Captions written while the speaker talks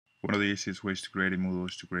One of the easiest ways to grade in Moodle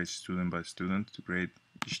is to grade student by student, to grade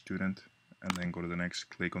each student, and then go to the next,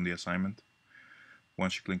 click on the assignment.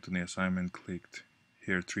 Once you clicked on the assignment, clicked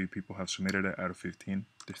here, 3 people have submitted it out of 15.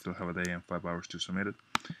 They still have a day and 5 hours to submit it.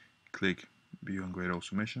 Click view and grade all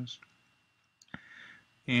submissions.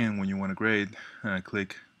 And when you want to grade,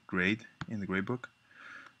 click grade in the gradebook.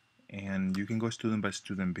 And you can go student by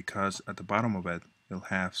student because at the bottom of it, you'll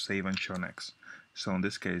have save and show next. So in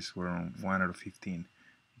this case, we're on 1 out of 15.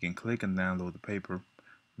 You can click and download the paper,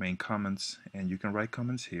 main comments, and you can write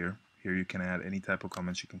comments here. Here you can add any type of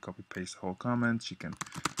comments. You can copy paste the whole comments. You can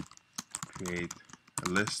create a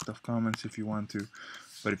list of comments if you want to.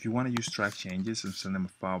 But if you want to use track changes and send them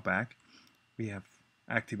a file back, we have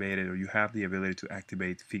activated, or you have the ability to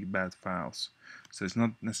activate feedback files. So it's not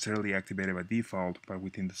necessarily activated by default, but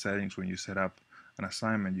within the settings when you set up an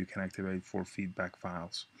assignment, you can activate for feedback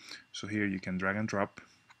files. So here you can drag and drop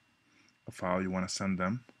a file you want to send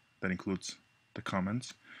them that includes the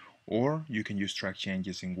comments, or you can use track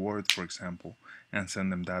changes in Word, for example, and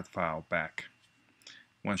send them that file back.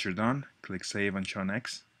 Once you're done, click save and show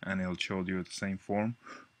next, and it'll show you the same form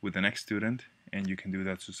with the next student, and you can do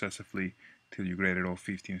that successively till you graded all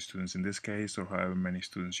 15 students in this case, or however many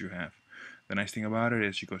students you have. The nice thing about it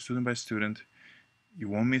is you go student by student, you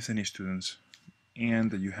won't miss any students,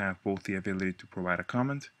 and you have both the ability to provide a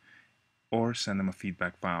comment or send them a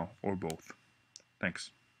feedback file, or both.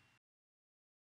 Thanks.